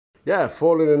Yeah,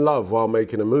 falling in love while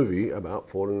making a movie about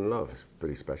falling in love is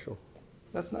pretty special.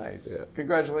 That's nice. Yeah.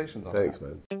 Congratulations on Thanks,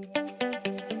 that. man.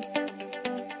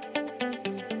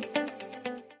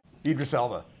 Idris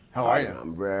Elba, how are you?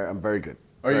 I'm very good.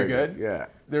 Are you Very good? Yeah.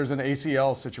 There's an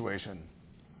ACL situation.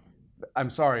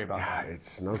 I'm sorry about that.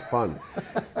 It's no fun.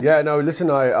 Yeah, no, listen,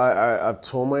 I've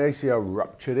torn my ACL,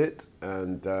 ruptured it,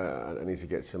 and I need to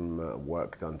get some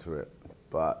work done to it.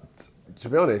 But to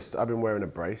be honest, I've been wearing a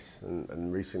brace,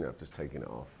 and recently I've just taken it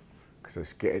off.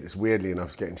 Because it's weirdly enough,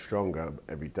 it's getting stronger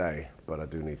every day, but I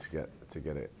do need to get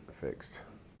it fixed.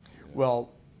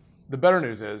 Well, the better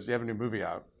news is you have a new movie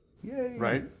out. Yay.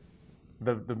 Right?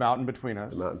 The Mountain Between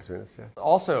Us. The Mountain Between Us, yes.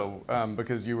 Also,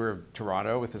 because you were in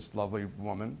Toronto with this lovely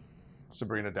woman,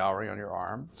 Sabrina Dhowre, on your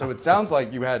arm. So it sounds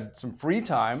like you had some free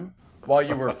time while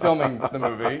you were filming the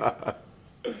movie.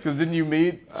 Because didn't you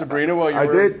meet Sabrina while you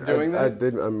were doing that? I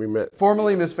did, and we met.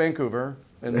 Formerly Miss Vancouver,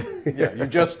 and yeah, you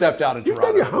just stepped out of Toronto.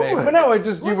 You've done your homework. But no,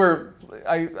 you were.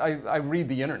 I read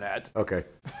the internet. Okay.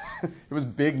 It was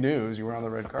big news. You were on the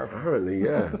red carpet. Apparently,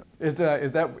 yeah. Is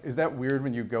that weird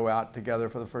when you go out together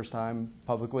for the first time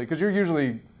publicly? Because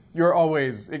you're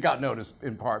always, it got noticed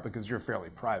in part because you're fairly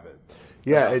private.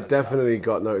 Yeah, it definitely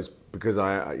got noticed because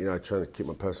I try to keep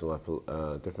my personal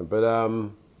life different. But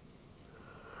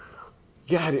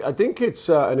yeah, I think it's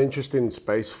an interesting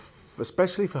space,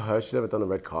 especially for her. She's never done a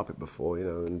red carpet before,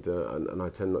 and I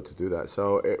tend not to do that.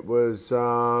 So it was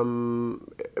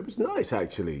nice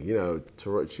actually.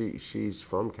 She's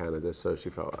from Canada, so she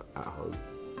felt at home.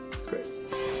 It's great.